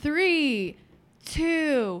3,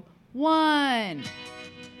 2, 1.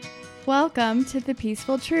 Welcome to The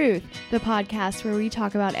Peaceful Truth, the podcast where we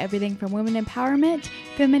talk about everything from women empowerment,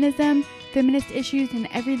 feminism, feminist issues, and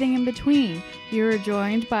everything in between. You are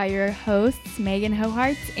joined by your hosts, Megan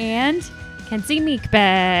Hoharts and Kenzie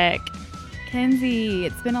Meekbeck. Kenzie,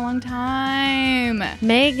 it's been a long time.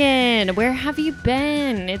 Megan, where have you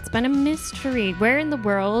been? It's been a mystery. Where in the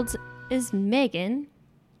world is Megan?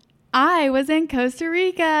 I was in Costa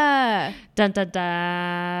Rica. Dun dun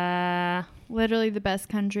dun. Literally the best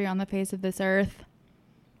country on the face of this earth.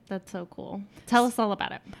 That's so cool. Tell us all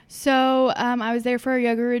about it. So I was there for a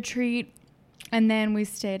yoga retreat, and then we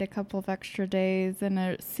stayed a couple of extra days in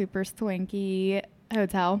a super swanky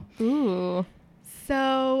hotel. Ooh.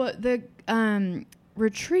 So the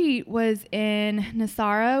retreat was in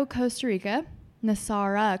Nassau, Costa Rica.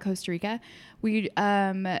 We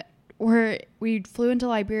flew into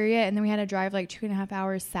Liberia, and then we had to drive like 2.5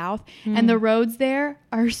 hours south. And the roads there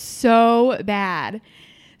are so bad.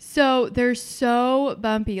 So they're so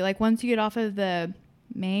bumpy. Like once you get off of the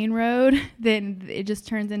main road, then it just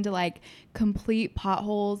turns into like complete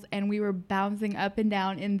potholes, and we were bouncing up and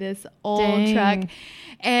down in this old truck.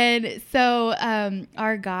 And so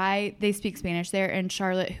our guy, they speak Spanish there, and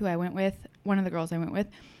Charlotte, who I went with, one of the girls I went with,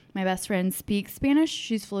 my best friend, speaks Spanish.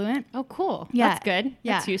 She's fluent. Oh, cool. Yeah. That's good.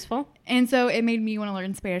 Yeah. That's useful. And so it made me want to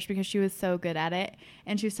learn Spanish because she was so good at it.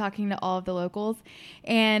 And she was talking to all of the locals.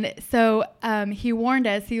 And so he warned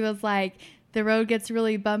us. He was like, the road gets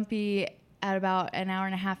really bumpy at about an hour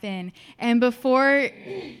and a half in. And before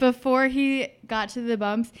he got to the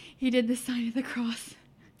bumps, he did the sign of the cross.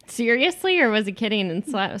 Seriously, or was he kidding and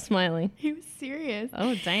smiling? He was serious.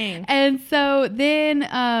 Oh, dang. And so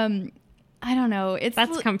then... I don't know.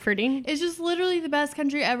 That's comforting. It's just literally the best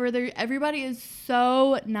country ever. Everybody is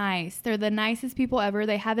so nice. They're the nicest people ever.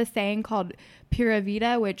 They have a saying called Pura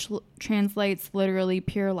Vida, which translates literally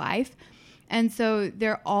pure life. And so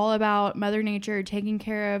they're all about Mother Nature, taking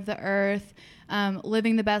care of the earth,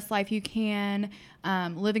 living the best life you can,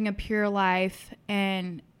 living a pure life,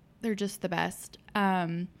 and they're just the best.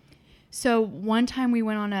 So one time we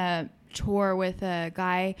went on a tour with a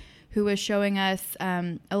guy who was showing us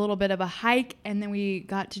a little bit of a hike, and then we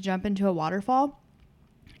got to jump into a waterfall.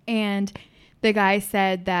 And the guy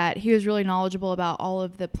said that he was really knowledgeable about all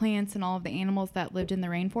of the plants and all of the animals that lived in the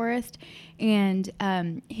rainforest. And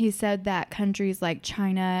he said that countries like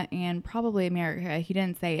China and probably America, he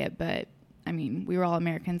didn't say it, but I mean, we were all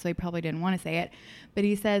Americans, so he probably didn't want to say it. But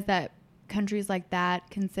he says that countries like that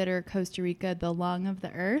consider Costa Rica the lung of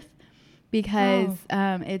the earth. Because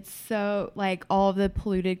it's so, like, all of the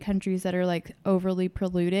polluted countries that are, like, overly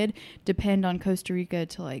polluted depend on Costa Rica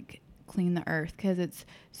to, like, clean the earth. Because it's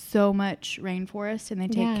so much rainforest, and they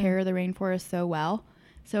take care of the rainforest so well.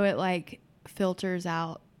 So it, like, filters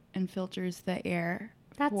out and filters the air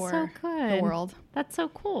for the world. That's so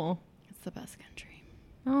cool. It's the best country.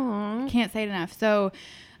 Oh, Can't say it enough. So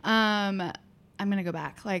I'm going to go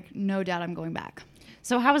back. Like, no doubt I'm going back.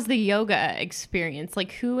 So how was the yoga experience?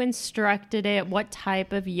 Like, who instructed it? What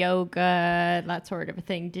type of yoga? That sort of a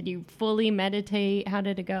thing. Did you fully meditate? How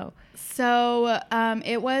did it go? So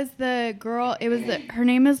it was the girl. Her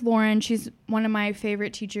name is Lauren. She's one of my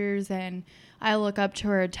favorite teachers, and I look up to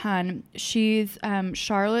her a ton. She's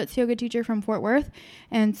Charlotte's yoga teacher from Fort Worth,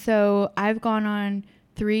 and so I've gone on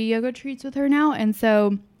 3 yoga retreats with her now, and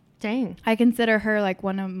so dang, I consider her like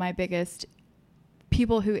one of my biggest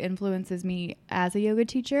people who influences me as a yoga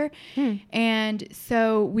teacher. And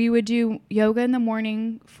so we would do yoga in the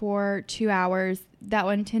morning for 2 hours. That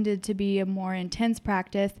one tended to be a more intense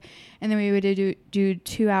practice. And then we would do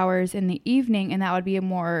 2 hours in the evening, and that would be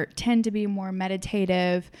tend to be a more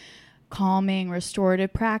meditative, calming,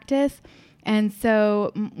 restorative practice. And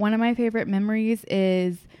so one of my favorite memories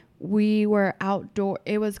is we were outdoor.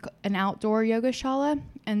 It was an outdoor yoga shala.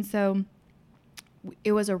 And so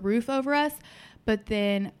it was a roof over us. But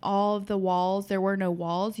then all of the walls, there were no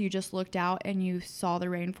walls. You just looked out and you saw the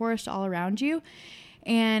rainforest all around you.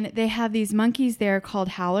 And they have these monkeys there called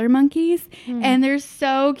howler monkeys. And they're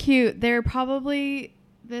so cute. They're probably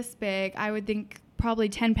this big. I would think probably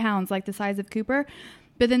 10 pounds, like the size of Cooper.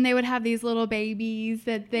 But then they would have these little babies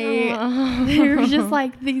that they were just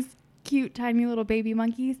like these cute, tiny little baby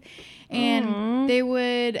monkeys. And they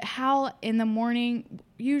would howl in the morning,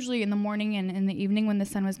 usually in the morning and in the evening when the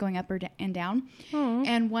sun was going up and down.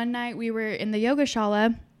 And one night we were in the yoga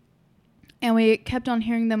shala, and we kept on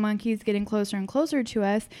hearing the monkeys getting closer and closer to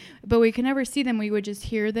us, but we could never see them. We would just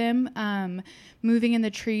hear them moving in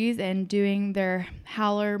the trees and doing their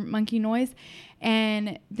howler monkey noise.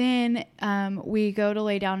 And then we go to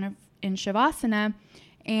lay down in Shavasana,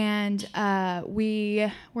 And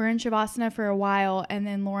we were in Shavasana for a while, and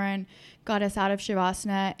then Lauren got us out of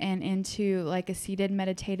Shavasana and into like a seated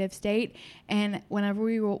meditative state. And whenever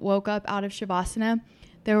we woke up out of Shavasana,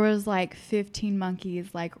 there was like 15 monkeys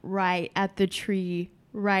like right at the tree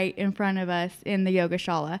right in front of us in the yoga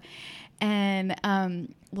shala. And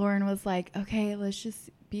Lauren was like, okay, let's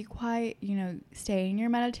just be quiet, you know, stay in your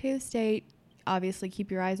meditative state. Obviously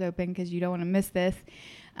keep your eyes open because you don't want to miss this.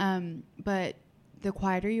 But the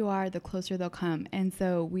quieter you are, the closer they'll come. And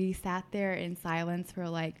so we sat there in silence for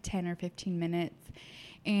like 10 or 15 minutes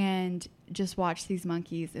and just watched these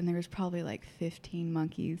monkeys. And there was probably like 15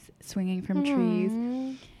 monkeys swinging from trees.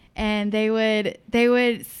 And they would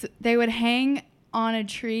hang on a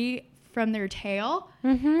tree from their tail.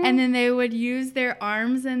 And then they would use their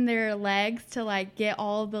arms and their legs to like get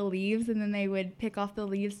all the leaves. And then they would pick off the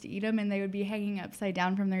leaves to eat them. And they would be hanging upside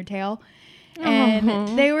down from their tail.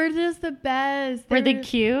 And they were just the best. Were they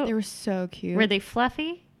cute? They were so cute. Were they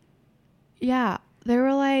fluffy? Yeah. They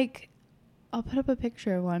were like, I'll put up a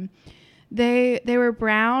picture of one. They were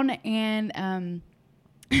brown and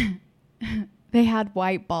they had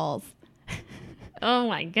white balls. Oh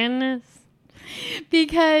my goodness.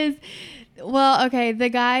 Because, well, okay, the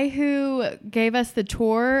guy who gave us the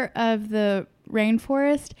tour of the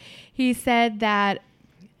rainforest, he said that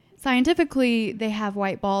scientifically, they have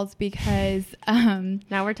white balls because...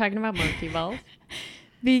 now we're talking about monkey balls.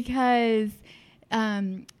 Because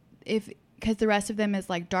the rest of them is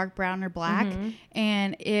like dark brown or black.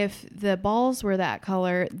 And if the balls were that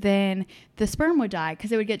color, then the sperm would die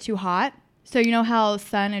because it would get too hot. So you know how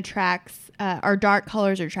sun attracts, or dark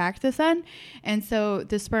colors attract the sun? And so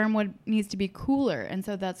the sperm needs to be cooler. And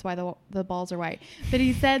so that's why the balls are white. But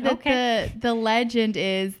he said that the legend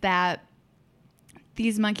is that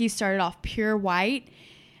these monkeys started off pure white.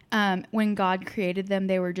 When God created them,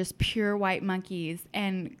 they were just pure white monkeys,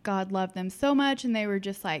 and God loved them so much, and they were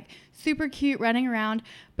just like super cute running around.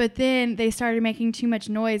 But then they started making too much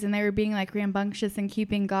noise, and they were being like rambunctious and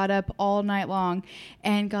keeping God up all night long.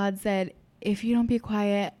 And God said, if you don't be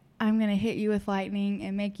quiet, I'm going to hit you with lightning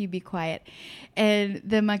and make you be quiet. And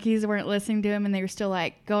the monkeys weren't listening to him, and they were still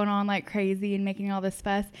like going on like crazy and making all this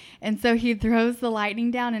fuss. And so he throws the lightning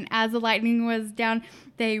down, and as the lightning was down,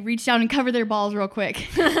 they reached down and covered their balls real quick.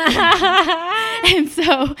 And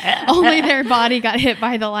so only their body got hit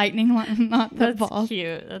by the lightning, not the balls. That's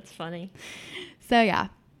cute. That's funny. So yeah.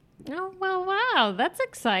 Oh, well, wow. That's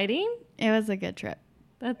exciting. It was a good trip.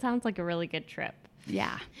 That sounds like a really good trip.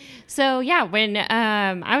 Yeah. So yeah, when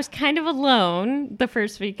I was kind of alone the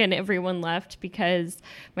first weekend, everyone left because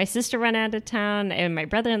my sister went out of town and my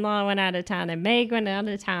brother-in-law went out of town and Meg went out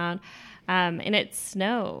of town, and it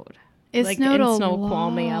snowed. It snowed in a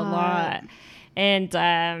Snoqualmie lot. a lot,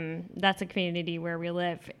 and that's a community where we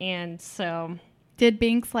live. And so, did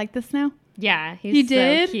Binks like the snow? Yeah, he's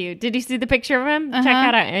so cute. Did you see the picture of him? Check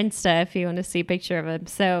out our Insta if you want to see a picture of him.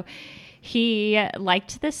 So. He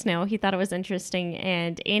liked the snow. He thought it was interesting,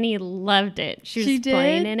 and Annie loved it. She was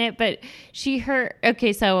playing in it, but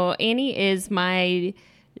so Annie is my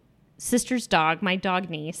sister's dog, my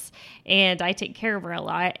dog niece, and I take care of her a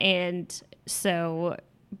lot. And so,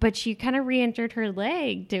 but she kind of re-injured her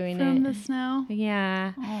leg doing it. From the snow?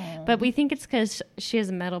 Yeah. Aww. But we think it's because she has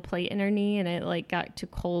a metal plate in her knee, and it like got too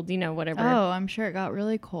cold, whatever. Oh, I'm sure it got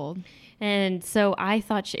really cold. And so I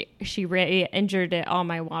thought she re-injured it on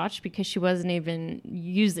my watch because she wasn't even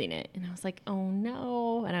using it. And I was like, oh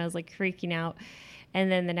no. And I was like freaking out.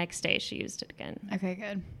 And then the next day she used it again. Okay,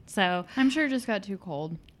 good. So I'm sure it just got too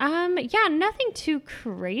cold. Yeah, nothing too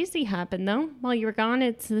crazy happened though. While you were gone,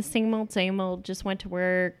 it's the same old. Just went to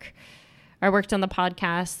work. I worked on the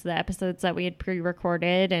podcast, the episodes that we had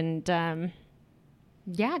pre-recorded, and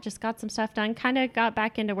just got some stuff done. Kind of got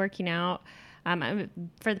back into working out.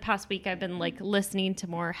 For the past week, I've been like listening to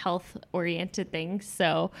more health-oriented things.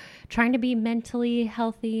 So trying to be mentally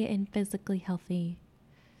healthy and physically healthy.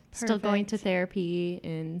 Perfect. Still going to therapy.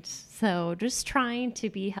 And so just trying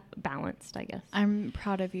to be balanced, I guess. I'm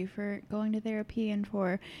proud of you for going to therapy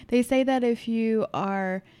they say that if you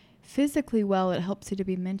are physically well, it helps you to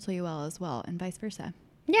be mentally well as well, and vice versa.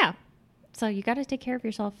 Yeah. So you got to take care of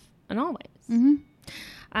yourself in all ways. Mm-hmm.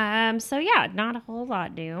 So yeah, not a whole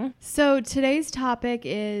lot new. So today's topic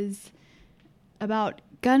is about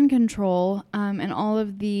gun control, and all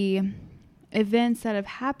of the events that have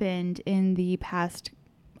happened in the past,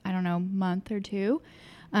 month or two.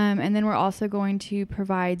 And then we're also going to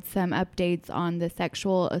provide some updates on the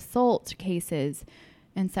sexual assault cases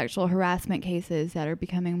and sexual harassment cases that are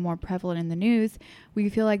becoming more prevalent in the news, we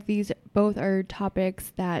feel like these both are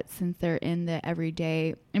topics that, since they're in the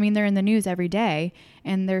everyday, they're in the news every day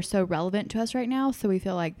and they're so relevant to us right now. So we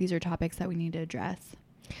feel like these are topics that we need to address.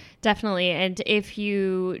 Definitely. And if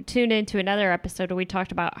you tune into another episode, we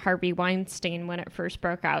talked about Harvey Weinstein when it first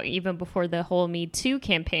broke out, even before the whole Me Too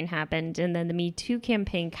campaign happened. And then the Me Too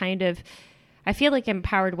campaign kind of, I feel like,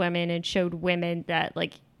 empowered women and showed women that,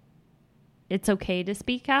 like, it's okay to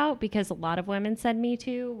speak out, because a lot of women said Me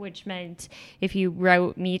Too, which meant if you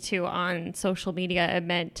wrote Me Too on social media, it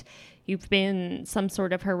meant you've been some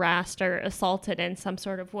sort of harassed or assaulted in some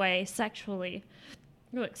sort of way sexually.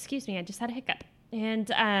 Oh, excuse me, I just had a hiccup. And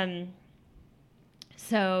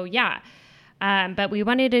but we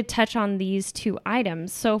wanted to touch on these two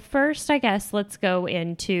items. So first, I guess, let's go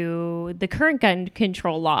into the current gun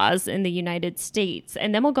control laws in the United States,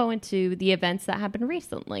 and then we'll go into the events that happened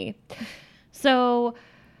recently. So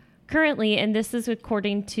currently, and this is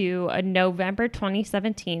according to a November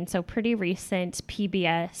 2017, so pretty recent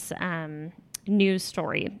PBS news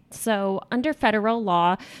story. So under federal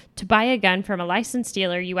law, to buy a gun from a licensed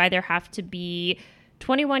dealer, you either have to be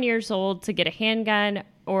 21 years old to get a handgun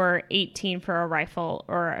or 18 for a rifle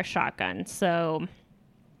or a shotgun. So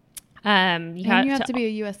you have to be a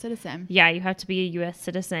U.S. citizen. Yeah, you have to be a U.S.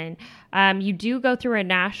 citizen. You do go through a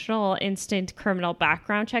national instant criminal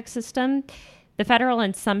background check system. The federal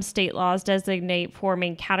and some state laws designate 4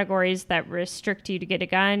 main categories that restrict you to get a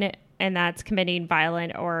gun, and that's committing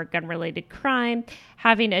violent or gun-related crime,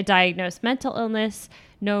 having a diagnosed mental illness,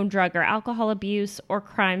 known drug or alcohol abuse, or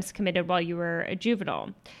crimes committed while you were a juvenile.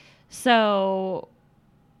 So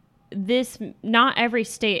not every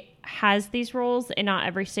state has these rules, and not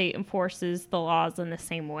every state enforces the laws in the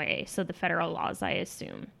same way. So the federal laws, I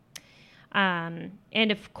assume.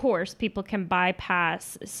 And of course, people can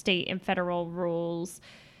bypass state and federal rules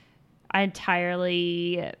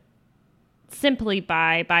entirely simply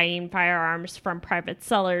by buying firearms from private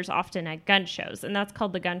sellers, often at gun shows. And that's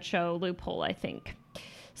called the gun show loophole, I think.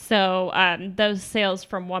 So those sales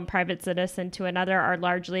from one private citizen to another are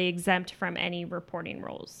largely exempt from any reporting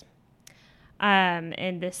rules.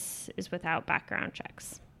 And this is without background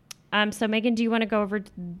checks. So Megan, do you want to go over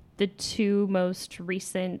the 2 most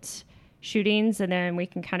recent shootings, and then we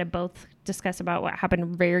can kind of both discuss about what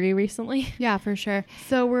happened very recently? Yeah, for sure.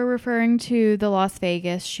 So we're referring to the Las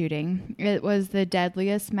Vegas shooting. It was the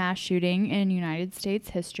deadliest mass shooting in United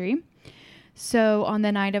States history. So on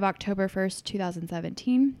the night of October 1st,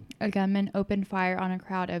 2017, a gunman opened fire on a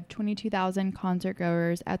crowd of 22,000 concert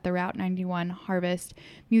goers at the Route 91 Harvest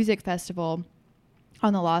Music Festival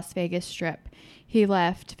on the Las Vegas Strip. He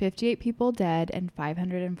left 58 people dead and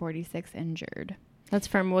 546 injured. That's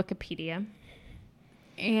from Wikipedia.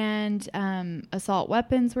 And assault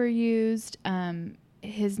weapons were used.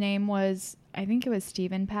 His name was, I think it was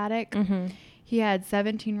Stephen Paddock. Mm-hmm. He had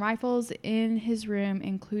 17 rifles in his room,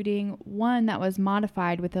 including one that was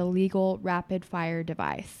modified with a legal rapid fire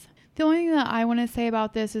device. The only thing that I want to say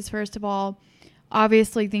about this is, first of all,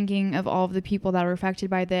 obviously thinking of all of the people that were affected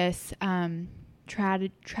by this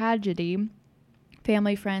tragedy,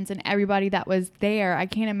 family, friends, and everybody that was there. I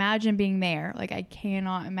can't imagine being there. Like, I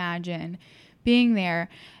cannot imagine being there.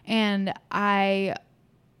 And I've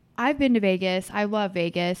been to Vegas. I love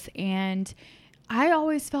Vegas. And I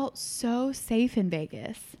always felt so safe in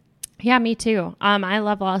Vegas. Yeah, me too. I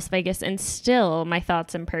love Las Vegas, and still my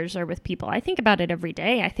thoughts and prayers are with people. I think about it every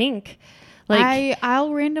day. I think, like,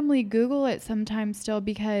 I'll randomly Google it sometimes still,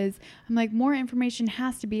 because I'm like, more information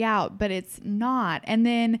has to be out, but it's not. And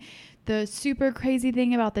then the super crazy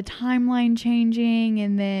thing about the timeline changing,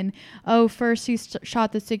 and then, oh, first he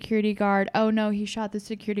shot the security guard. Oh no, he shot the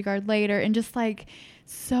security guard later, and just like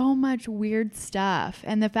so much weird stuff.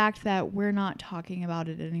 And the fact that we're not talking about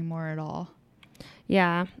it anymore at all.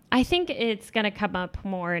 Yeah, I think it's going to come up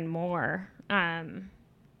more and more,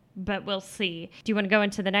 but we'll see. Do you want to go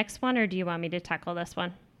into the next one, or do you want me to tackle this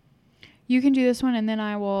one? You can do this one, and then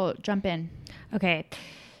I will jump in. Okay.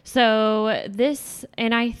 So this,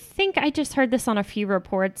 and I think I just heard this on a few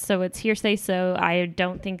reports, so it's hearsay, so I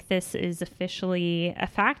don't think this is officially a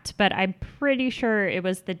fact, but I'm pretty sure it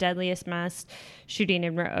was the deadliest mass shooting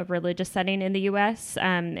in a religious setting in the U.S.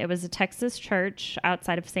 It was a Texas church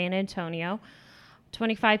outside of San Antonio.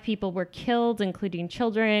 25 people were killed, including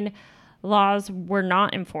children. Laws were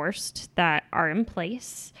not enforced that are in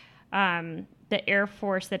place. The Air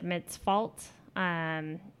Force admits fault,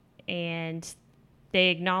 and they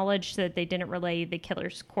acknowledged that they didn't relay the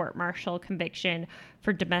killer's court-martial conviction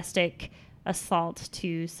for domestic assault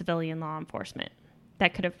to civilian law enforcement.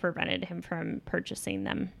 that could have prevented him from purchasing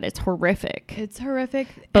them. It's horrific. It's horrific.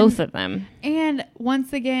 Both of them. And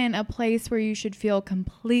once again, a place where you should feel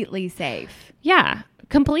completely safe. Yeah,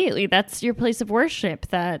 completely. That's your place of worship.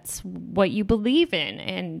 That's what you believe in.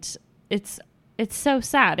 And it's so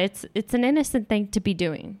sad. It's an innocent thing to be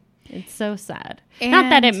doing. It's so sad. And not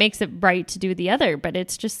that it makes it right to do the other, but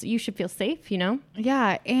it's just, you should feel safe, you know?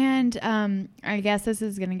 Yeah. And I guess this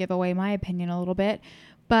is going to give away my opinion a little bit.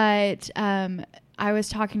 But I was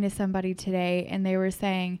talking to somebody today and they were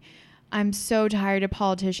saying, I'm so tired of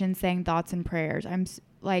politicians saying thoughts and prayers. And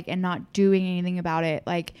not doing anything about it.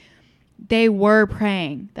 Like, they were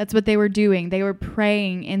praying. That's what they were doing. They were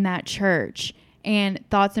praying in that church. And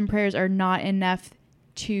thoughts and prayers are not enough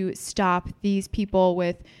to stop these people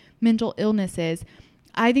with mental illnesses.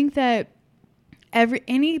 I think that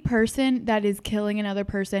any person that is killing another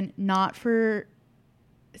person, not for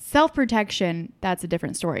self-protection, that's a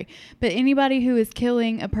different story. But anybody who is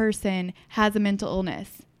killing a person has a mental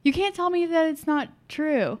illness. You can't tell me that it's not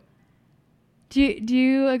true. Do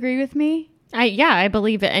you agree with me? I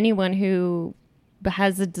believe that anyone who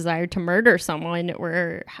has a desire to murder someone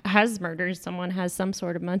or has murdered someone has some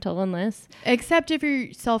sort of mental illness. Except if you're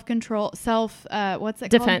what's it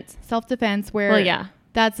defense. called? Self-defense, where Well, yeah.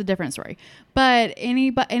 That's a different story. But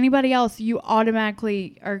anybody else, you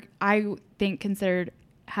automatically are, I think, considered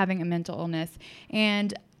having a mental illness.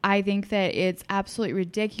 And I think that it's absolutely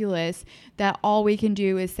ridiculous that all we can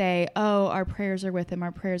do is say, oh, our prayers are with him.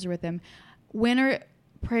 Our prayers are with him.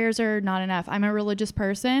 Prayers are not enough. I'm a religious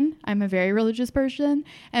person. I'm a very religious person.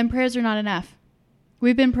 And prayers are not enough.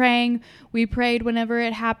 We've been praying. We prayed whenever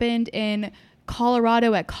it happened in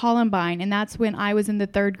Colorado at Columbine. And that's when I was in the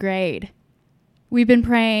 3rd grade. We've been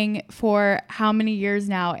praying for how many years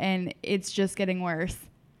now? And it's just getting worse.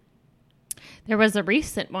 There was a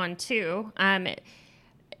recent one too.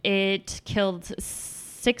 It killed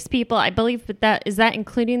 6 people. I believe is that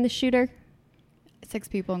including the shooter? 6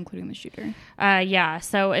 people, including the shooter. Yeah.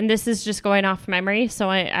 So, and this is just going off memory. So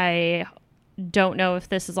I don't know if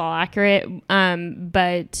this is all accurate.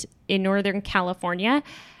 But in Northern California,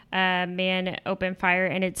 a man opened fire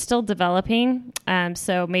and it's still developing.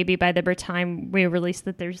 So maybe by the time we release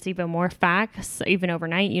that, there's even more facts, even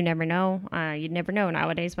overnight. You never know. You never know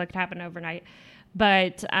nowadays what could happen overnight.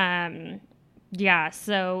 But, yeah,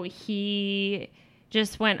 so he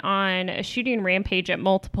just went on a shooting rampage at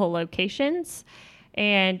multiple locations,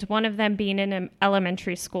 and one of them being in an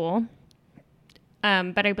elementary school.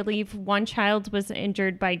 But I believe one child was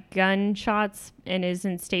injured by gunshots and is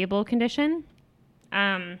in stable condition.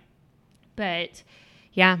 But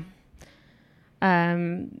yeah,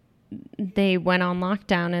 they went on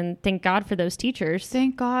lockdown, and thank God for those teachers.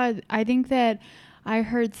 Thank God. I think that I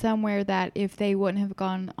heard somewhere that if they wouldn't have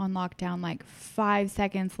gone on lockdown like 5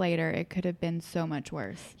 seconds later, it could have been so much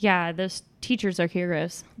worse. Yeah, those teachers are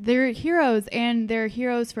heroes. They're heroes, and they're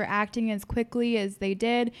heroes for acting as quickly as they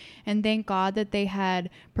did. And thank God that they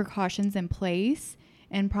had precautions in place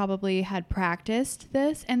and probably had practiced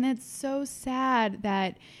this. And it's so sad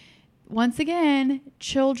that, once again,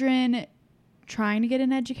 children trying to get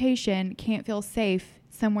an education can't feel safe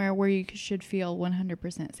somewhere where you should feel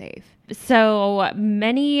 100% safe. So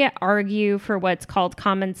many argue for what's called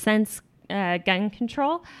common sense gun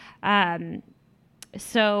control. But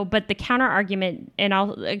the counter argument, and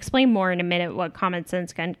I'll explain more in a minute what common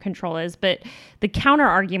sense gun control is, but the counter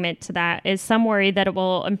argument to that is some worry that it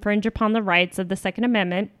will infringe upon the rights of the Second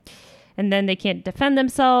Amendment, and then they can't defend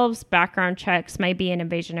themselves. Background checks might be an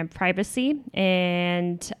invasion of privacy.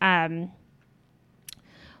 And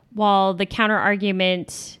while the counter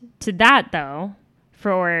argument to that, though,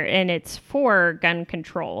 it's for gun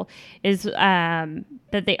control, is that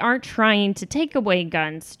they aren't trying to take away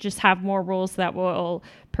guns, just have more rules that will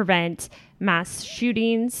prevent mass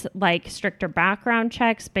shootings, like stricter background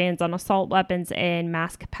checks, bans on assault weapons, and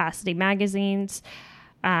mass capacity magazines.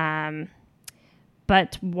 But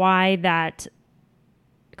why that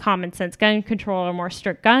common sense gun control or more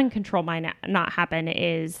strict gun control might not happen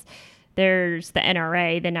is there's the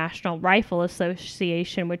NRA, the National Rifle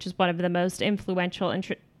Association, which is one of the most influential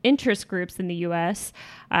interest groups in the U.S.,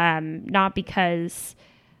 not because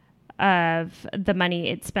of the money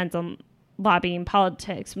it spends on lobbying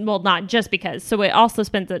politics. Well, not just because. So it also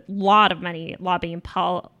spends a lot of money lobbying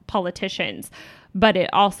politicians, but it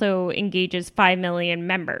also engages 5 million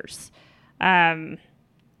members.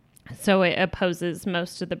 So it opposes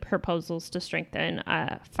most of the proposals to strengthen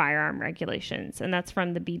firearm regulations, and that's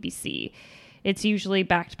from the BBC. It's usually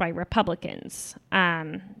backed by Republicans.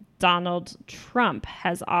 Donald Trump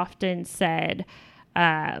has often said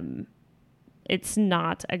it's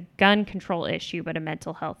not a gun control issue, but a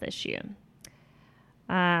mental health issue.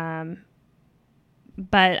 But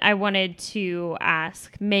I wanted to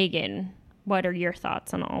ask Megan, what are your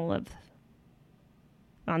thoughts on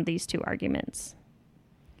on these two arguments?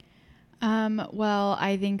 Well,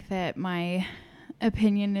 I think that my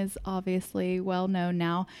opinion is obviously well known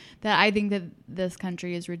now, that I think that this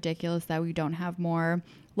country is ridiculous that we don't have more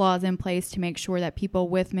laws in place to make sure that people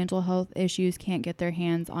with mental health issues can't get their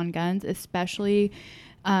hands on guns, especially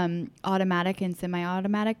automatic and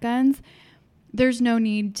semi-automatic guns. There's no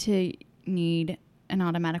need to need an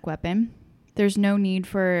automatic weapon. There's no need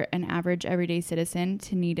for an average everyday citizen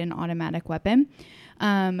to need an automatic weapon.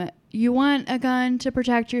 You want a gun to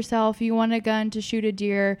protect yourself. You want a gun to shoot a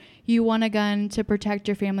deer. You want a gun to protect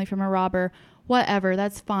your family from a robber. Whatever,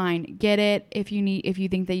 that's fine. Get it if you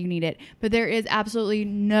think that you need it. But there is absolutely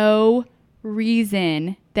no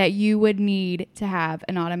reason that you would need to have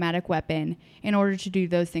an automatic weapon in order to do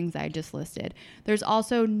those things I just listed. There's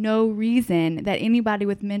also no reason that anybody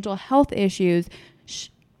with mental health issues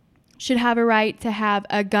should have a right to have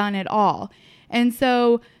a gun at all. And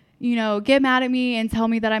so, get mad at me and tell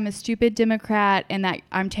me that I'm a stupid Democrat and that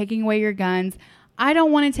I'm taking away your guns. I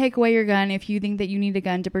don't want to take away your gun if you think that you need a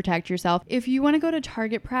gun to protect yourself. If you want to go to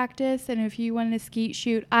target practice and if you want to skeet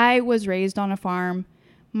shoot, I was raised on a farm.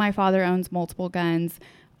 My father owns multiple guns.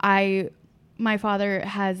 My father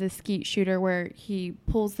has a skeet shooter where he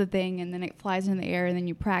pulls the thing and then it flies in the air and then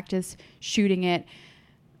you practice shooting it.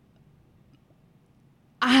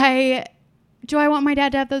 Do I want my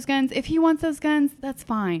dad to have those guns? If he wants those guns, that's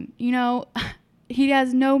fine. He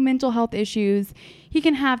has no mental health issues. He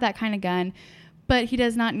can have that kind of gun, but he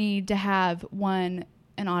does not need to have an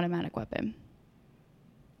automatic weapon.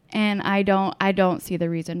 And I don't see the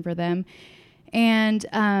reason for them. And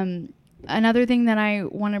another thing that I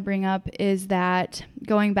want to bring up is that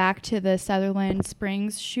going back to the Sutherland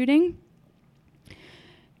Springs shooting,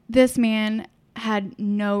 this man had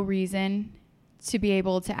no reason to be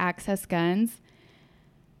able to access guns.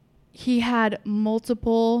 He had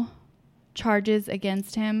multiple charges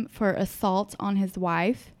against him for assault on his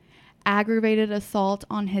wife, aggravated assault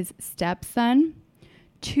on his stepson,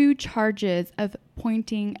 2 charges of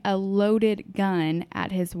pointing a loaded gun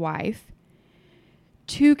at his wife,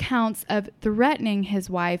 2 counts of threatening his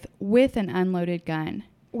wife with an unloaded gun.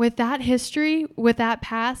 With that history, with that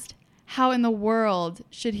past, how in the world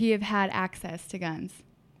should he have had access to guns?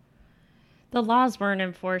 The laws weren't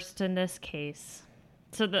enforced in this case.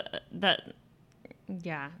 So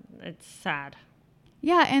it's sad.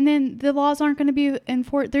 Yeah, and then the laws aren't going to be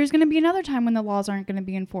enforced. There's going to be another time when the laws aren't going to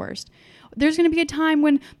be enforced. There's going to be a time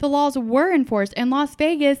when the laws were enforced. In Las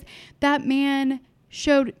Vegas, that man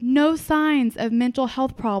showed no signs of mental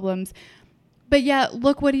health problems, but yet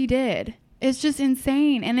look what he did. It's just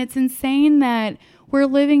insane. And it's insane that we're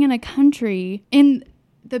living in a country, in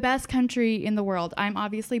the best country in the world. I'm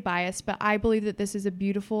obviously biased, but I believe that this is a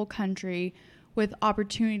beautiful country with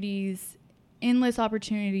opportunities, endless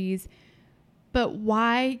opportunities. But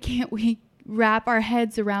why can't we wrap our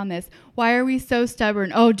heads around this? Why are we so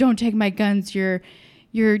stubborn? Oh, don't take my guns.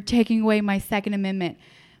 You're taking away my Second Amendment.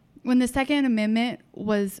 When the Second Amendment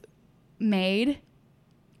was made,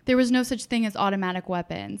 there was no such thing as automatic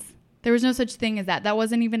weapons. There was no such thing as that. That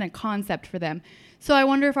wasn't even a concept for them. So I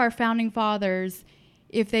wonder if our founding fathers,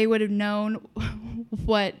 if they would have known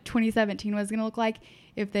what 2017 was going to look like,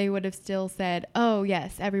 if they would have still said, oh,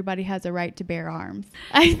 yes, everybody has a right to bear arms.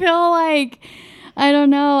 I feel like, I don't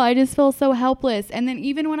know, I just feel so helpless. And then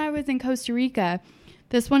even when I was in Costa Rica,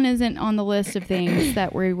 this one isn't on the list of things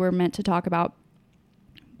that we were meant to talk about,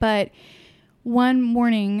 but one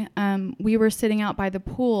morning we were sitting out by the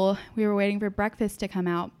pool. We were waiting for breakfast to come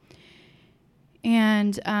out.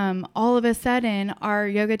 And all of a sudden, our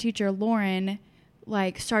yoga teacher, Lauren,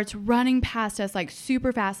 starts running past us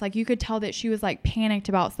super fast. You could tell that she was panicked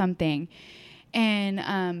about something.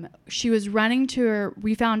 And she was running to her.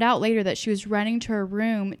 We found out later that she was running to her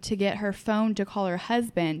room to get her phone to call her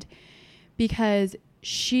husband because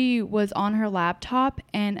she was on her laptop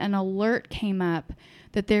and an alert came up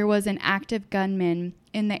that there was an active gunman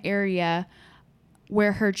in the area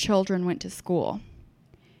where her children went to school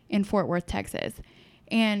in Fort Worth, Texas.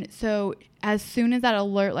 And so as soon as that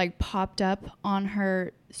alert popped up on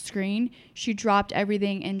her screen, she dropped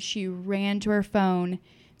everything and she ran to her phone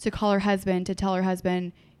to call her husband, to tell her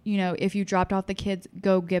husband, if you dropped off the kids,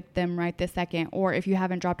 go get them right this second. Or if you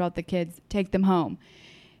haven't dropped off the kids, take them home.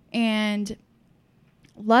 And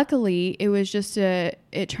luckily,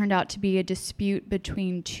 it turned out to be a dispute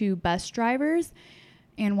between 2 bus drivers.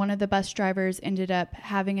 And one of the bus drivers ended up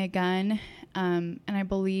having a gun. And I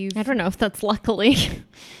believe... I don't know if that's luckily.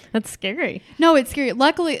 That's scary. No, it's scary.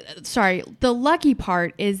 The lucky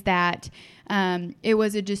part is that It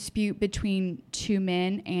was a dispute between two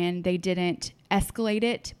men, and they didn't escalate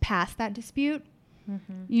it past that dispute.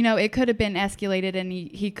 Mm-hmm. You know, it could have been escalated, and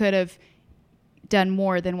he could have done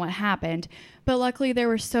more than what happened. But luckily, there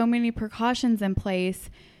were so many precautions in place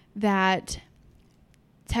that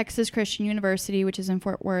Texas Christian University, which is in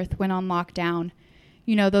Fort Worth, went on lockdown.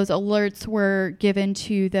 You know, those alerts were given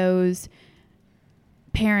to those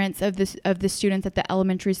parents of the students at the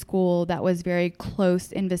elementary school that was very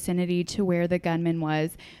close in vicinity to where the gunman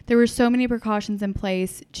was. There were so many precautions in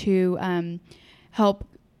place to help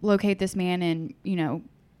locate this man and, you know,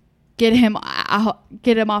 get him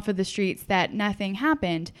off of the streets, that nothing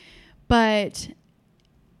happened. But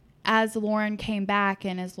as Lauren came back,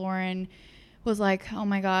 and as Lauren was like, oh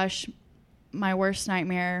my gosh, my worst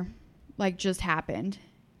nightmare like just happened.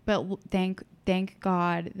 But thank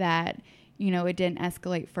God that, you know, it didn't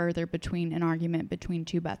escalate further between an argument between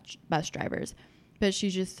two bus drivers. But she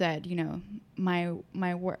just said, you know, my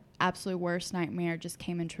absolute worst nightmare just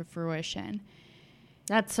came into fruition.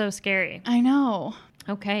 That's so scary. I know.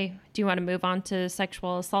 Okay. Do you want to move on to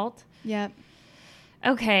sexual assault? Yep.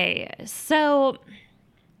 Okay. So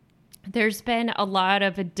there's been a lot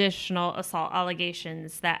of additional assault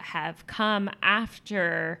allegations that have come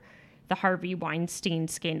after the Harvey Weinstein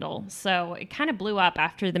scandal. So it kind of blew up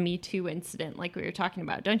after the Me Too incident, like we were talking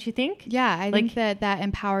about, don't you think? Yeah, I think that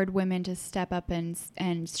empowered women to step up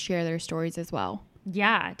and share their stories as well.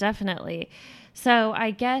 Yeah, definitely. So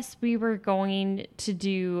I guess we were going to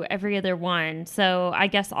do every other one. So I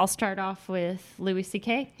guess I'll start off with Louis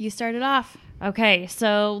C.K. You started off. Okay,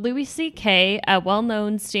 so Louis C.K., a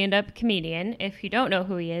well-known stand-up comedian. If you don't know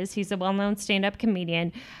who he is, he's a well-known stand-up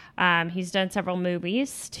comedian. He's done several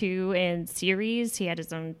movies, too, and series. He had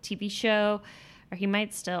his own TV show, or he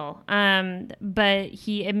might still. But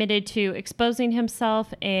he admitted to exposing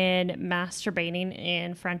himself and masturbating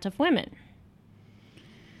in front of women.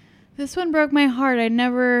 This one broke my heart. I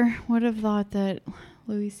never would have thought that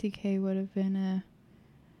Louis C.K. would have been a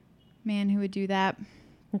man who would do that.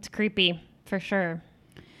 It's creepy, for sure.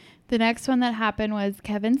 The next one that happened was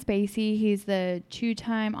Kevin Spacey. He's the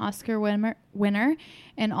 2-time Oscar winner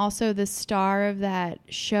and also the star of that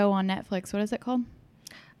show on Netflix. What is it called?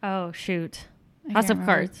 Oh, shoot. House of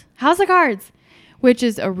Cards. House of Cards, which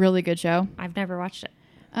is a really good show. I've never watched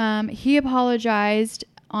it. He apologized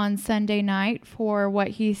on Sunday night for what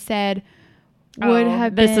he said would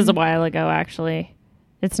have been... This is a while ago, actually.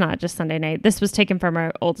 It's not just Sunday night. This was taken from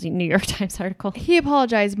our old New York Times article. He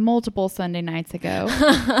apologized multiple Sunday nights ago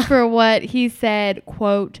for what he said,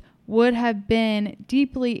 quote, would have been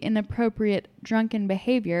deeply inappropriate drunken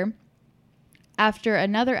behavior after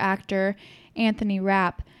another actor, Anthony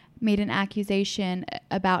Rapp, made an accusation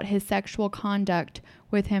about his sexual conduct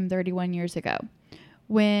with him 31 years ago.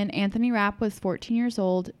 When Anthony Rapp was 14 years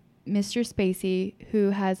old, Mr. Spacey, who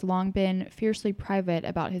has long been fiercely private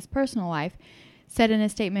about his personal life, said in a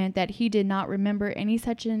statement that he did not remember any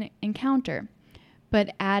such an encounter,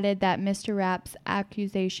 but added that Mr. Rapp's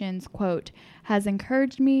accusations, quote, has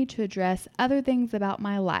encouraged me to address other things about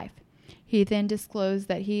my life. He then disclosed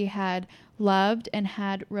that he had loved and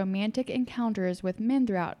had romantic encounters with men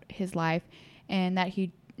throughout his life, and that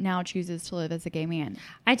he now chooses to live as a gay man.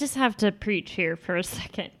 I just have to preach here for a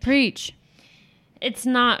second. Preach. It's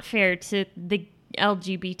not fair to the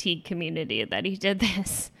LGBT community that he did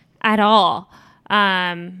this at all.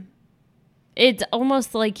 It's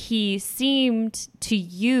almost like he seemed to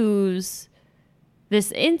use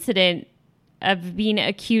this incident of being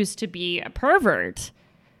accused to be a pervert.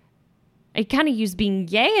 He kind of used being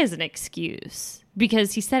gay as an excuse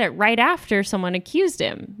because he said it right after someone accused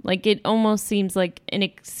him. Like, it almost seems like an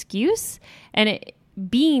excuse, and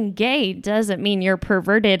being gay doesn't mean you're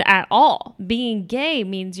perverted at all. Being gay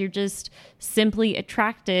means you're just simply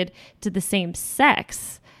attracted to the same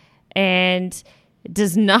sex, and it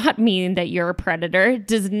does not mean that you're a predator. It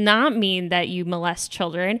does not mean that you molest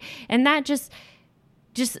children. And that just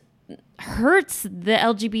hurts the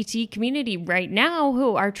LGBT community right now,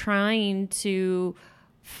 who are trying to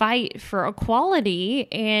fight for equality,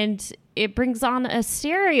 and it brings on a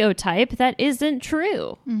stereotype that isn't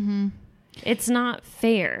true. Mm-hmm. It's not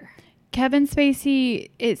fair. Kevin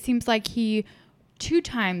Spacey, it seems like he 2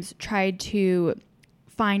 times tried to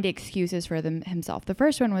find excuses for himself. The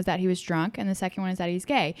first one was that he was drunk, and the second one is that he's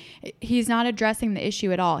gay. He's not addressing the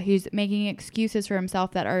issue at all. He's making excuses for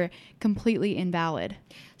himself that are completely invalid.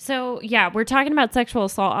 So, yeah, we're talking about sexual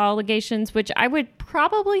assault allegations, which I would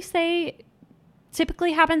probably say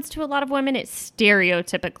typically happens to a lot of women. It's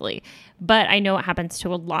stereotypically, but I know it happens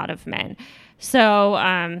to a lot of men. So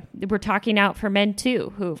we're talking out for men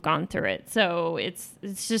too who have gone through it. So it's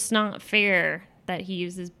just not fair that he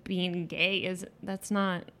uses being gay that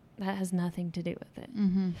has nothing to do with it.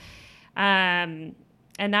 Mm-hmm. And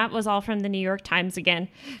that was all from the New York Times again.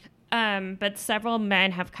 But several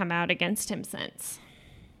men have come out against him since.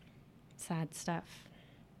 Sad stuff.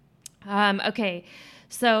 Okay.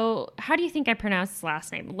 So how do you think I pronounce his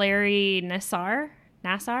last name? Larry Nassar?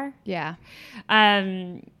 Yeah.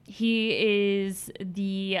 He is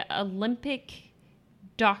the Olympic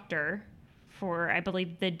doctor for, I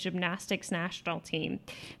believe, the gymnastics national team.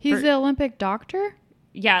 He's the Olympic doctor?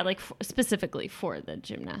 Yeah, like specifically for the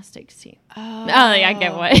gymnastics team. Oh, yeah, I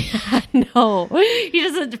get what. No, he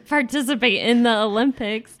doesn't participate in the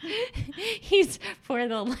Olympics. He's for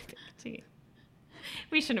the Olympic team.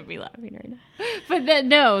 We shouldn't be laughing right now.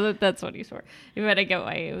 But that's what he's for. But I get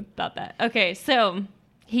why you thought that. Okay, so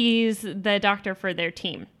he's the doctor for their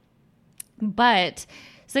team. But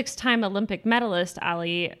 6-time Olympic medalist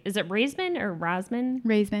Ali, is it Raisman or Rasman?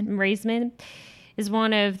 Raisman is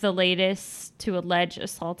one of the latest to allege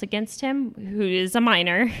assault against him, who is a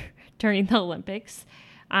minor during the Olympics.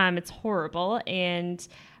 It's horrible. And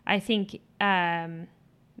I think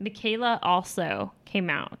Michaela also came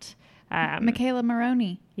out. Michaela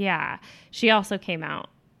Maroney. Yeah. She also came out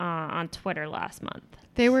on Twitter last month.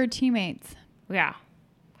 They were teammates. Yeah.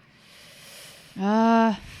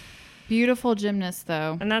 Beautiful gymnast,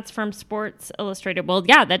 though. And that's from Sports Illustrated. Well,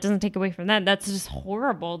 yeah, that doesn't take away from that. That's just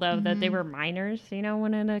horrible, though, that they were minors,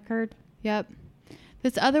 when it occurred. Yep.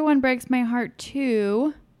 This other one breaks my heart,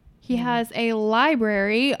 too. He has a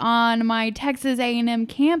library on my Texas A&M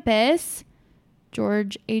campus,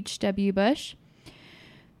 George H.W. Bush.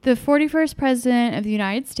 The 41st president of the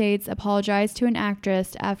United States apologized to an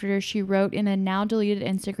actress after she wrote in a now-deleted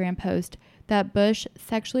Instagram post that Bush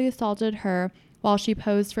sexually assaulted her while she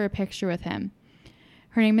posed for a picture with him.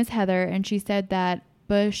 Her name is Heather, and she said that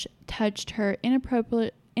Bush touched her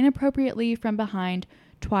inappropriately from behind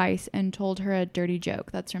twice and told her a dirty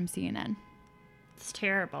joke. That's from CNN. It's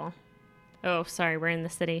terrible. Oh, sorry, we're in the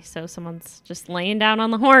city, so someone's just laying down on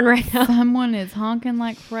the horn right now. Someone is honking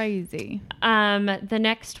like crazy. The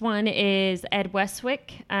next one is Ed Westwick.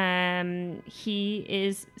 He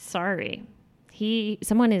is sorry.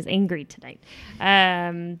 Someone is angry tonight.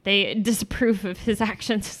 They disapprove of his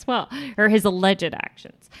actions as well, or his alleged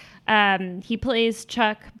actions. He plays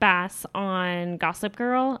Chuck Bass on Gossip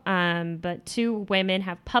Girl, but 2 women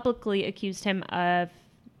have publicly accused him of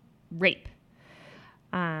rape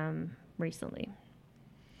recently.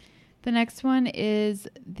 The next one is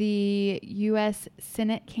the U.S.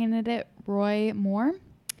 Senate candidate Roy Moore.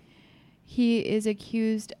 He is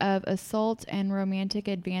accused of assault and romantic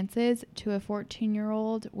advances to a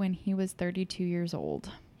 14-year-old when he was 32 years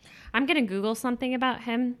old. I'm going to Google something about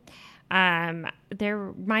him.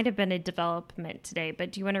 There might have been a development today,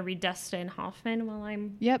 but do you want to read Dustin Hoffman while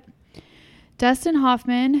I'm... Yep. Dustin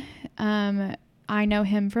Hoffman, I know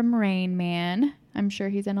him from Rain Man. I'm sure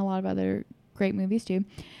he's in a lot of other great movies too.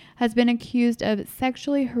 Has been accused of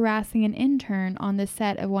sexually harassing an intern on the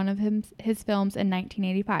set of one of his films in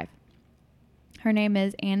 1985. Her name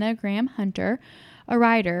is Anna Graham Hunter, a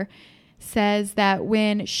writer, says that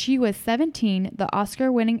when she was 17, the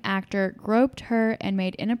Oscar-winning actor groped her and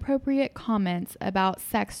made inappropriate comments about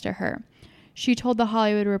sex to her. She told The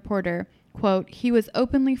Hollywood Reporter, quote, "He was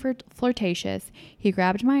openly flirtatious. He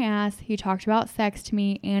grabbed my ass. He talked about sex to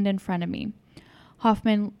me and in front of me."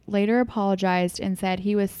 Hoffman later apologized and said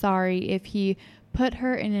he was sorry if he put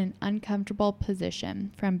her in an uncomfortable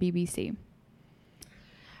position, from BBC.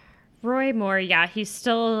 Roy Moore, yeah, he's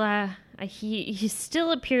still he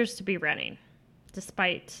still appears to be running,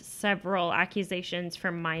 despite several accusations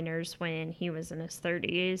from minors when he was in his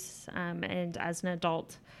 30s, and as an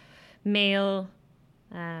adult male.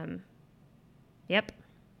 Yep.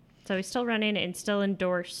 So he's still running and still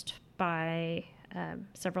endorsed by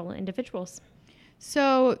several individuals.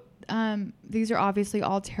 So these are obviously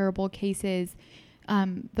all terrible cases.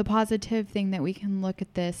 The positive thing that we can look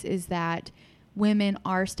at this is that women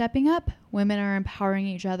are stepping up. Women are empowering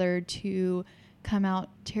each other to come out,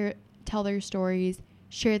 tell their stories,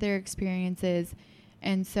 share their experiences.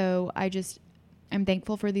 And so I'm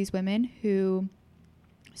thankful for these women who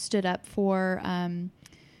stood up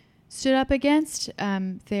against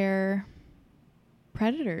their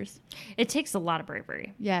predators. It takes a lot of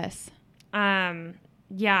bravery. Yes.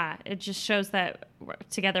 Yeah, it just shows that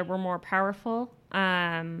together we're more powerful.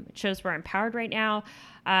 It shows we're empowered right now.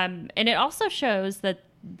 And it also shows that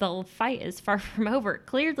the fight is far from over.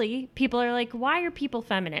 Clearly, people are like, why are people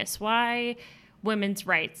feminists? Why women's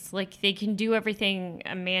rights. Like, they can do everything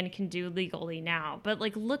a man can do legally now. But,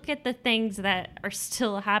 like, look at the things that are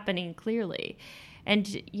still happening clearly.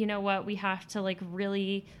 And you know what? We have to, like,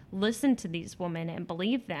 really listen to these women and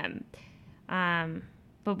believe them.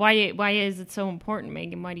 But why is it so important,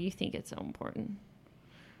 Megan? Why do you think it's so important?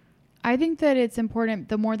 I think that it's important.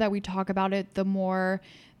 The more that we talk about it, the more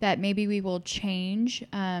that maybe we will change.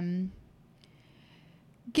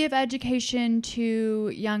 Give education to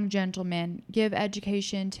young gentlemen. Give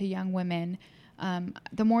education to young women.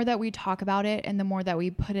 The more that we talk about it and the more that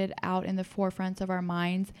we put it out in the forefronts of our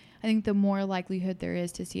minds, I think the more likelihood there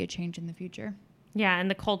is to see a change in the future. Yeah, and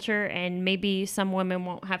the culture, and maybe some women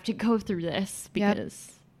won't have to go through this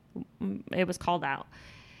because it was called out.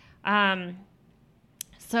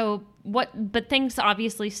 But things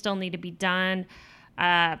obviously still need to be done.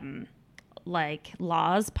 Like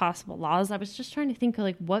possible laws. I was just trying to think of,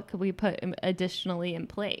 like, what could we put additionally in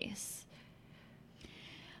place?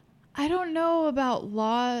 I don't know about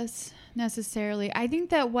laws necessarily. I think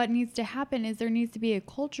that what needs to happen is there needs to be a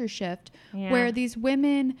culture shift where these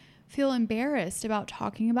women feel embarrassed about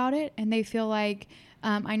talking about it, and they feel like,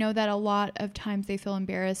 I know that a lot of times they feel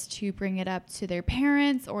embarrassed to bring it up to their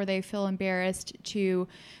parents, or they feel embarrassed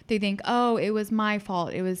they think, oh, it was my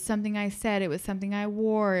fault. It was something I said. It was something I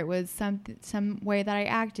wore. It was some way that I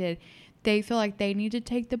acted. They feel like they need to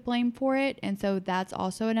take the blame for it. And so that's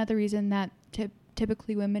also another reason that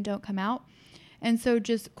typically women don't come out. And so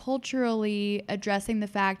just culturally addressing the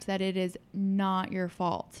fact that it is not your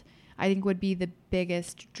fault, I think would be the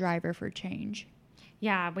biggest driver for change.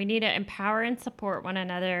 Yeah, we need to empower and support one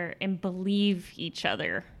another and believe each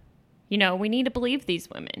other. You know, we need to believe these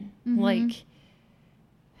women. Mm-hmm. Like,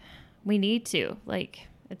 we need to. Like,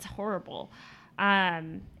 it's horrible.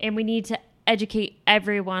 And we need to educate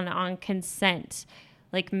everyone on consent.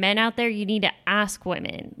 Like, men out there, you need to ask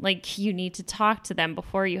women. Like, you need to talk to them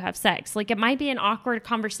before you have sex. Like, it might be an awkward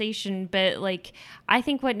conversation, but, like, I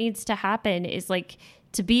think what needs to happen is, like,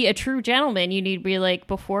 to be a true gentleman, you need to be like,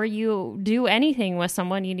 before you do anything with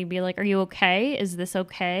someone, you need to be like, are you okay? Is this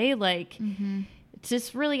okay? Like,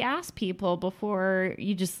 just really ask people before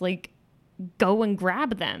you just, like, go and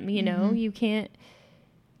grab them. You know, you can't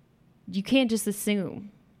just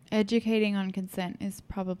assume. Educating on consent is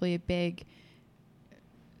probably a big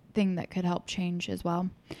thing that could help change as well.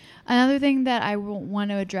 Another thing that I want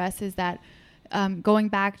to address is that going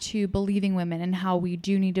back to believing women and how we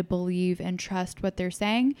do need to believe and trust what they're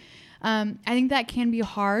saying. I think that can be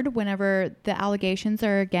hard whenever the allegations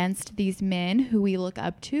are against these men who we look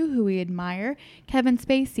up to, who we admire. Kevin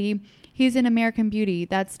Spacey, he's in American Beauty.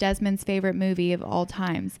 That's Desmond's favorite movie of all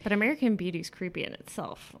times. But American Beauty's creepy in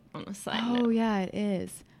itself, on the side note. Oh, yeah, it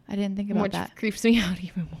is. I didn't think about that. Which creeps me out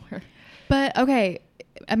even more. But, okay,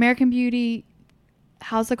 American Beauty,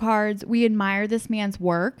 House of Cards, we admire this man's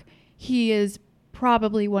work. He is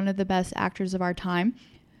probably one of the best actors of our time.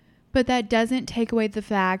 But that doesn't take away the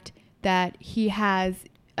fact that he has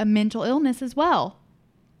a mental illness as well.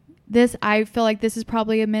 I feel like this is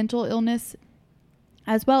probably a mental illness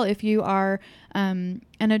as well. If you are an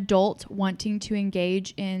adult wanting to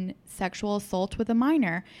engage in sexual assault with a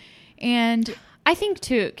minor. And I think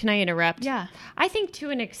too, can I interrupt? Yeah. I think to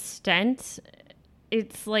an extent,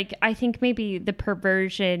 it's like, I think maybe the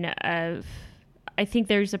perversion of, I think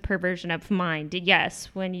there's a perversion of mind. Yes,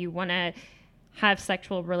 when you want to have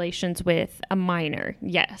sexual relations with a minor,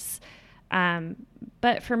 yes.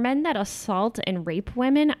 But for men that assault and rape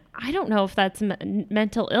women, I don't know if that's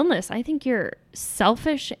mental illness. I think you're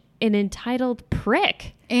selfish and entitled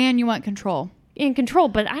prick. And you want control. In control,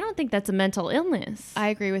 but I don't think that's a mental illness. I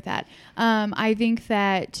agree with that. I think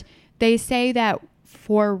that they say that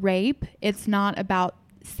for rape, it's not about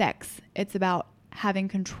sex. It's about having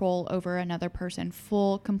control over another person,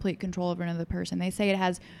 full, complete control over another person. They say it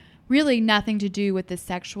has really nothing to do with the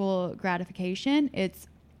sexual gratification. It's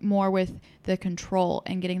more with the control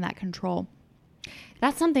and getting that control.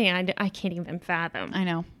 That's something I can't even fathom. I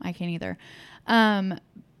know. I can't either.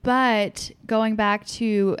 But going back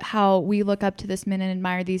to how we look up to this men and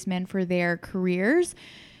admire these men for their careers,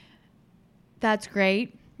 that's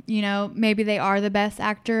great. You know, maybe they are the best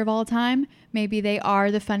actor of all time. Maybe they are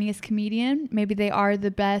the funniest comedian. Maybe they are the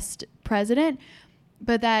best president.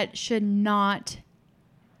 But that should not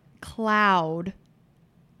cloud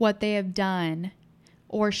what they have done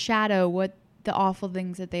or shadow what the awful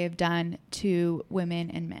things that they have done to women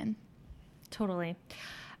and men. Totally.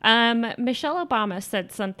 Michelle Obama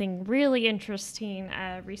said something really interesting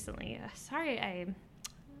recently. Sorry, I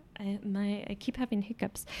keep having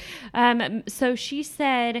hiccups. So she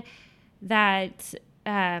said that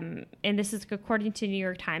and this is according to New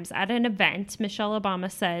York Times, at an event, Michelle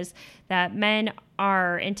Obama says that men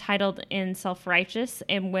are entitled and self-righteous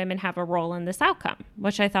and women have a role in this outcome,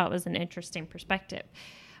 which I thought was an interesting perspective.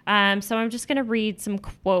 So I'm just going to read some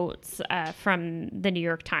quotes from the New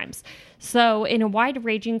York Times. So in a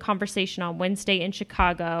wide-ranging conversation on Wednesday in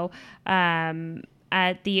Chicago,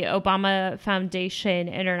 at the Obama Foundation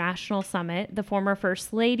International Summit, the former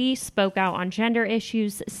First Lady spoke out on gender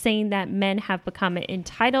issues, saying that men have become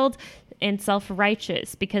entitled and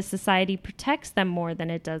self-righteous because society protects them more than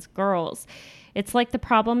it does girls. It's like the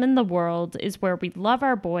problem in the world is where we love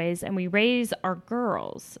our boys and we raise our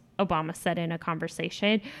girls, Obama said in a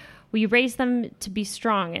conversation. We raise them to be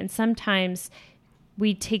strong, and sometimes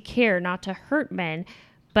we take care not to hurt men,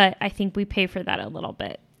 but I think we pay for that a little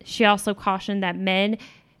bit. She also cautioned that men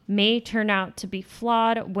may turn out to be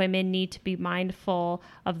flawed. Women need to be mindful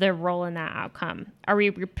of their role in that outcome. Are we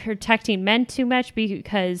protecting men too much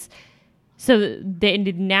so they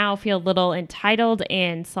now feel a little entitled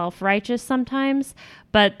and self-righteous sometimes?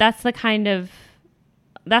 But that's kind of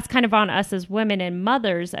on us as women and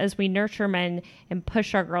mothers as we nurture men and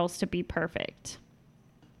push our girls to be perfect.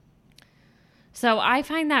 So I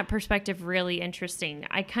find that perspective really interesting.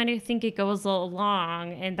 I kind of think it goes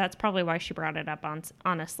along, and that's probably why she brought it up,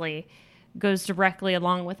 honestly, goes directly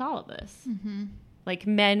along with all of this. Mm-hmm. Like,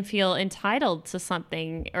 men feel entitled to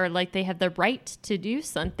something, or like they have the right to do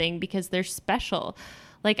something because they're special.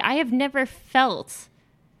 Like, I have never felt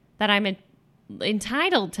that I'm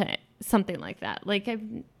entitled to something like that. Like, I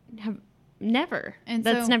have never. And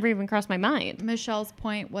that's never even crossed my mind. Michelle's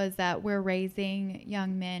point was that we're raising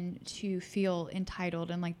young men to feel entitled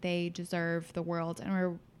and like they deserve the world. And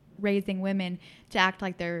we're raising women to act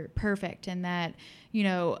like they're perfect and that, you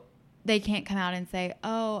know, they can't come out and say,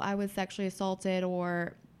 oh, I was sexually assaulted,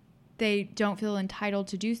 or they don't feel entitled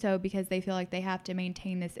to do so because they feel like they have to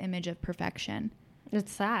maintain this image of perfection.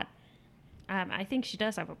 It's sad. I think she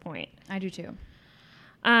does have a point. I do too.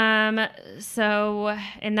 So,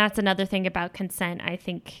 and that's another thing about consent. I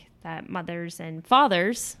think that mothers and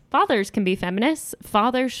fathers can be feminists.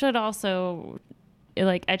 Fathers should also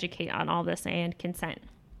like educate on all this and consent.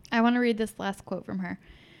 I want to read this last quote from her.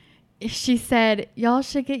 She said, y'all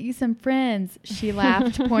should get you some friends. She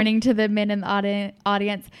laughed, pointing to the men in the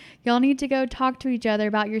audience. Y'all need to go talk to each other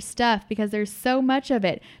about your stuff because there's so much of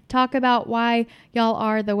it. Talk about why y'all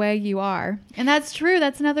are the way you are. And that's true.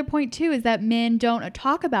 That's another point, too, is that men don't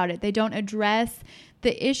talk about it. They don't address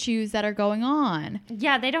the issues that are going on.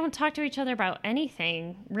 Yeah, they don't talk to each other about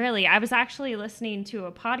anything, really. I was actually listening to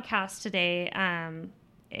a podcast today, and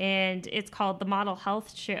it's called The Model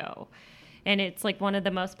Health Show. And it's like one of the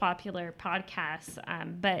most popular podcasts.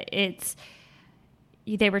 But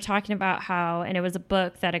they were talking about how, and it was a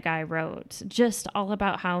book that a guy wrote, just all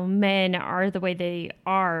about how men are the way they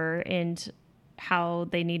are and how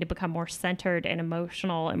they need to become more centered and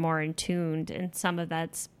emotional and more in tuned. And some of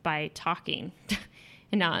that's by talking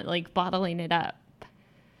and not like bottling it up.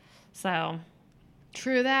 So.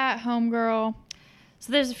 True that, homegirl.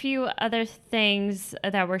 So there's a few other things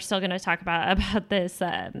that we're still going to talk about this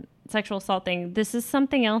sexual assault thing. This is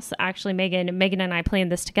something else, actually, Megan and I planned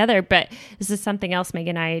this together, but this is something else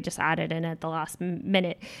Megan and I just added in at the last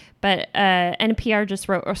minute. But NPR just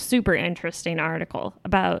wrote a super interesting article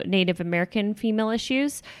about Native American female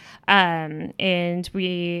issues. And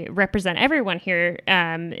we represent everyone here.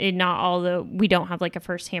 We don't have like a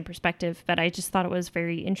firsthand perspective, but I just thought it was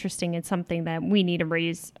very interesting and something that we need to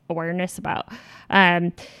raise awareness about.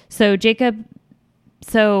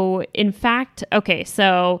 So in fact,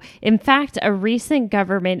 a recent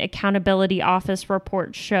Government Accountability Office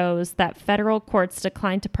report shows that federal courts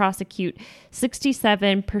declined to prosecute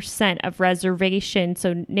 67%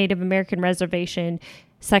 of Native American reservation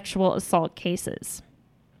sexual assault cases.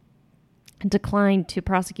 Declined to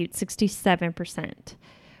prosecute 67%.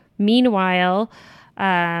 Meanwhile,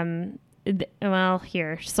 I'm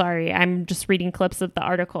just reading clips of the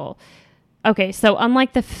article. Okay, so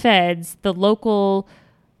unlike the feds, the local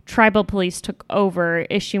tribal police took over,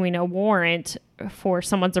 issuing a warrant for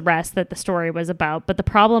someone's arrest that the story was about. But the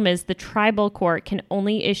problem is the tribal court can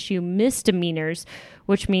only issue misdemeanors,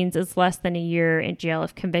 which means it's less than a year in jail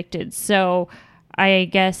if convicted. So I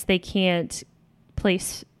guess the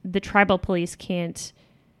tribal police can't,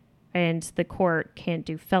 and the court can't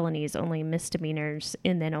do felonies, only misdemeanors,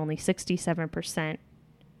 and then only 67%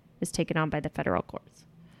 is taken on by the federal courts.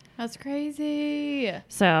 That's crazy.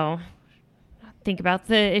 So think about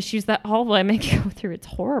the issues that all women go through. It's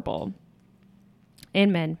horrible.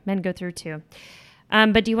 And men go through too.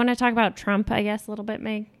 But do you want to talk about Trump, I guess, a little bit,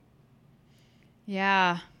 Meg?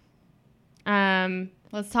 Yeah.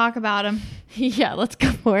 Let's talk about him. Yeah, let's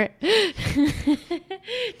go for it. Do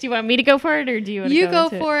you want me to go for it, or do you want to You go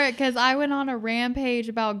go for it, because I went on a rampage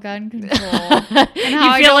about gun control. And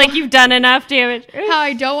how you feel like you've done enough damage. How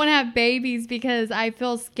I don't want to have babies because I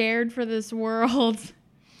feel scared for this world.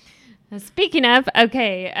 Speaking of,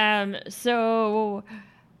 okay, so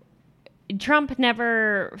Trump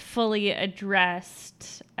never fully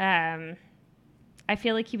addressed, I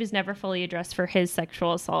feel like he was never fully addressed for his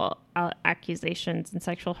sexual assault accusations and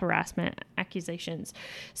sexual harassment accusations.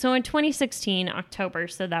 So in 2016, October,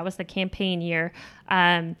 so that was the campaign year,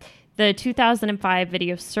 the 2005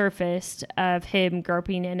 video surfaced of him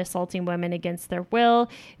groping and assaulting women against their will.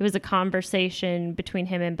 It was a conversation between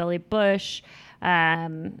him and Billy Bush.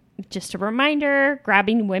 Just a reminder,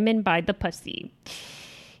 grabbing women by the pussy.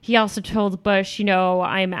 He also told Bush,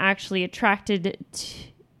 I'm actually attracted to,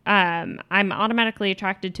 I'm automatically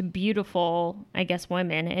attracted to beautiful, I guess,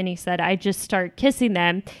 women. And he said, I just start kissing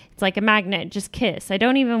them. It's like a magnet. Just kiss. I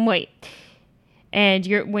don't even wait. And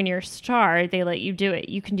when you're a star, they let you do it.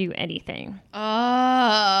 You can do anything.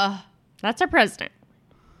 That's our president.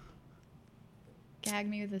 Gag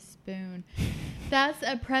me with a spoon. That's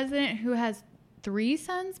a president who has 3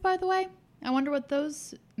 sons, by the way. I wonder what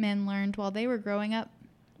those men learned while they were growing up.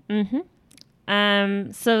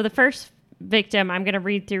 Mm-hmm. So the first victim, I'm going to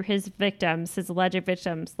read through his alleged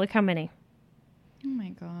victims. Look how many. Oh my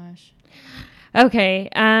gosh. Okay.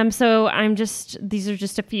 So these are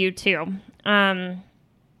just a few too.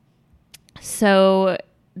 So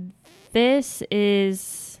this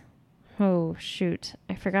is, oh shoot.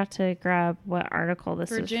 I forgot to grab what article this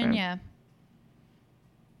Virginia.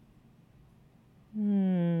 is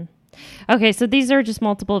from. Okay, so these are just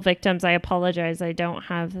multiple victims. I apologize. I don't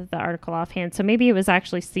have the article offhand. So maybe it was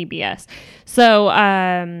actually CBS. So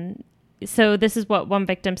this is what one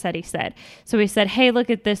victim said. He said, hey, look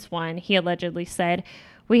at this one. He allegedly said,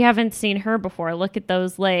 we haven't seen her before. Look at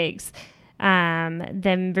those legs.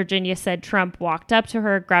 Then Virginia said Trump walked up to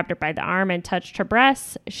her, grabbed her by the arm, and touched her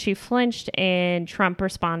breasts. She flinched, and Trump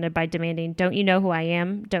responded by demanding, don't you know who I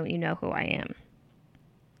am? Don't you know who I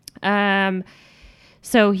am?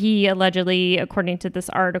 So he allegedly, according to this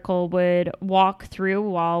article, would walk through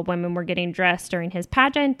while women were getting dressed during his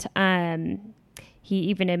pageant. He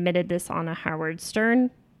even admitted this on a Howard Stern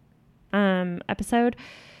episode.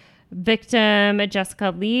 Victim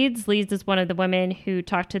Jessica Leeds. Leeds is one of the women who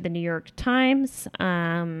talked to the New York Times.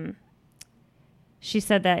 She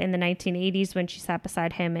said that in the 1980s, when she sat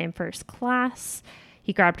beside him in first class,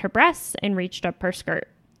 he grabbed her breasts and reached up her skirt.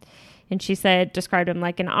 And she described him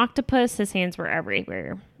like an octopus. His hands were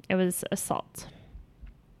everywhere. It was assault.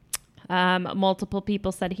 Multiple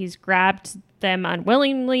people said he's grabbed them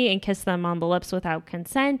unwillingly and kissed them on the lips without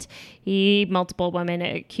consent. Multiple women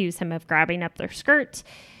accuse him of grabbing up their skirt.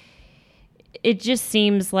 It just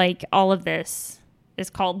seems like all of this is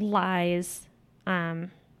called lies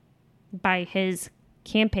by his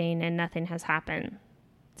campaign, and nothing has happened.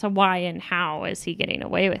 So why and how is he getting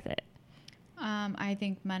away with it? I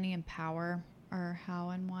think money and power are how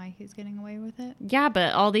and why he's getting away with it. Yeah,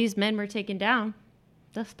 but all these men were taken down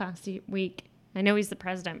this past week. I know he's the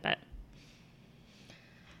president, but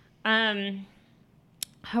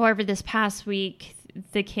however, this past week,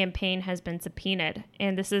 the campaign has been subpoenaed,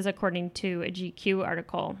 and this is according to a GQ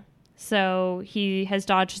article. So he has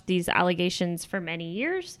dodged these allegations for many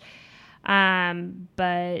years,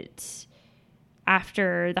 but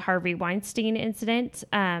after the Harvey Weinstein incident,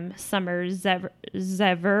 Summer Zervos,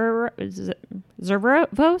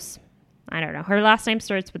 I don't know, her last name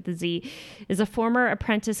starts with the Z, is a former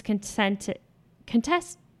apprentice contestant,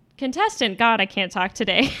 God, I can't talk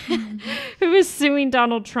today, who is suing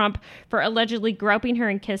Donald Trump for allegedly groping her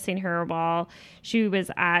and kissing her while she was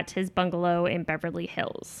at his bungalow in Beverly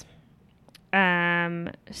Hills.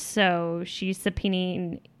 So she's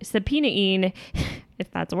subpoenaing,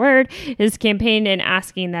 if that's a word, his campaign, and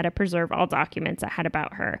asking that it preserve all documents it had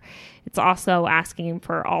about her. It's also asking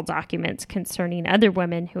for all documents concerning other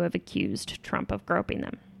women who have accused Trump of groping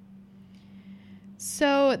them.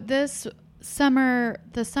 So the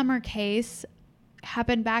summer case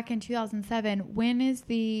happened back in 2007. When is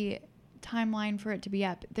the timeline for it to be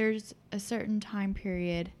up? There's a certain time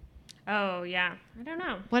period. Oh, yeah. I don't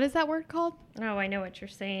know. What is that word called? Oh, I know what you're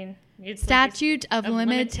saying. It's statute of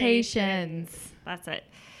limitations. That's it.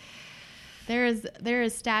 There is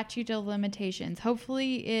statute of limitations.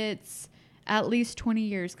 Hopefully it's at least 20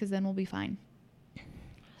 years, because then we'll be fine.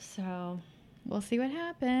 So we'll see what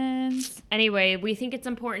happens. Anyway, we think it's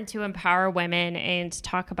important to empower women and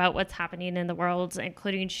talk about what's happening in the world,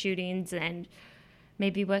 including shootings and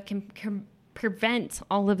maybe what can prevent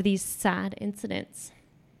all of these sad incidents.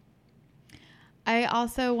 I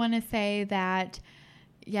also want to say that,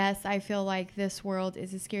 yes, I feel like this world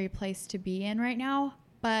is a scary place to be in right now.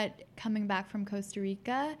 But coming back from Costa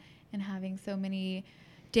Rica and having so many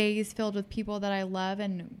days filled with people that I love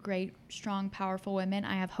and great, strong, powerful women,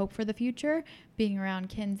 I have hope for the future. Being around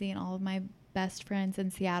Kenzie and all of my best friends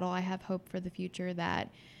in Seattle, I have hope for the future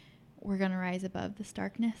that we're going to rise above this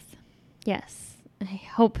darkness. Yes. I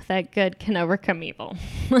hope that good can overcome evil.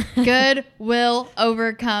 Good will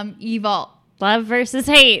overcome evil. Love versus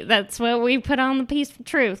hate. That's what we put on the Peaceful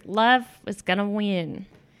Truth. Love is going to win.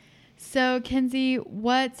 So, Kenzie,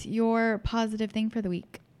 what's your positive thing for the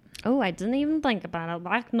week? Oh, I didn't even think about it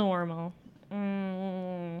like normal.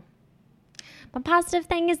 My positive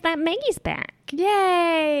thing is that Maggie's back.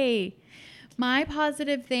 Yay! My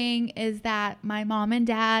positive thing is that my mom and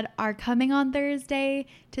dad are coming on Thursday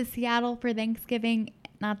to Seattle for Thanksgiving.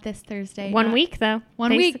 Not this Thursday. 1 week, though.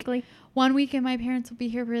 One week, and my parents will be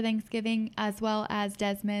here for Thanksgiving, as well as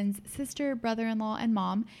Desmond's sister, brother-in-law, and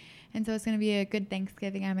mom. And so it's going to be a good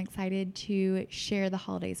Thanksgiving. I'm excited to share the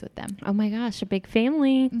holidays with them. Oh my gosh, a big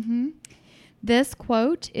family. Mm-hmm. This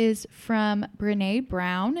quote is from Brené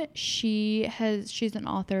Brown. She's an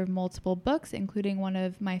author of multiple books, including one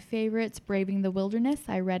of my favorites, Braving the Wilderness.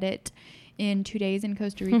 I read it in 2 days in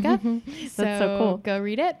Costa Rica. That's so cool. Go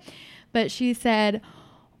read it. But she said,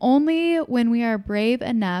 "Only when we are brave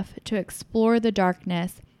enough to explore the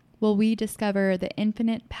darkness will we discover the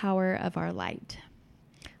infinite power of our light."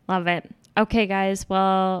 Love it. Okay, guys.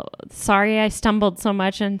 Well, sorry I stumbled so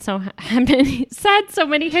much and said so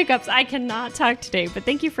many hiccups. I cannot talk today, but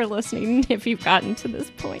thank you for listening if you've gotten to this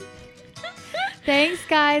point. Thanks,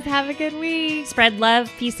 guys. Have a good week. Spread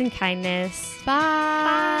love, peace, and kindness.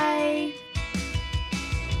 Bye.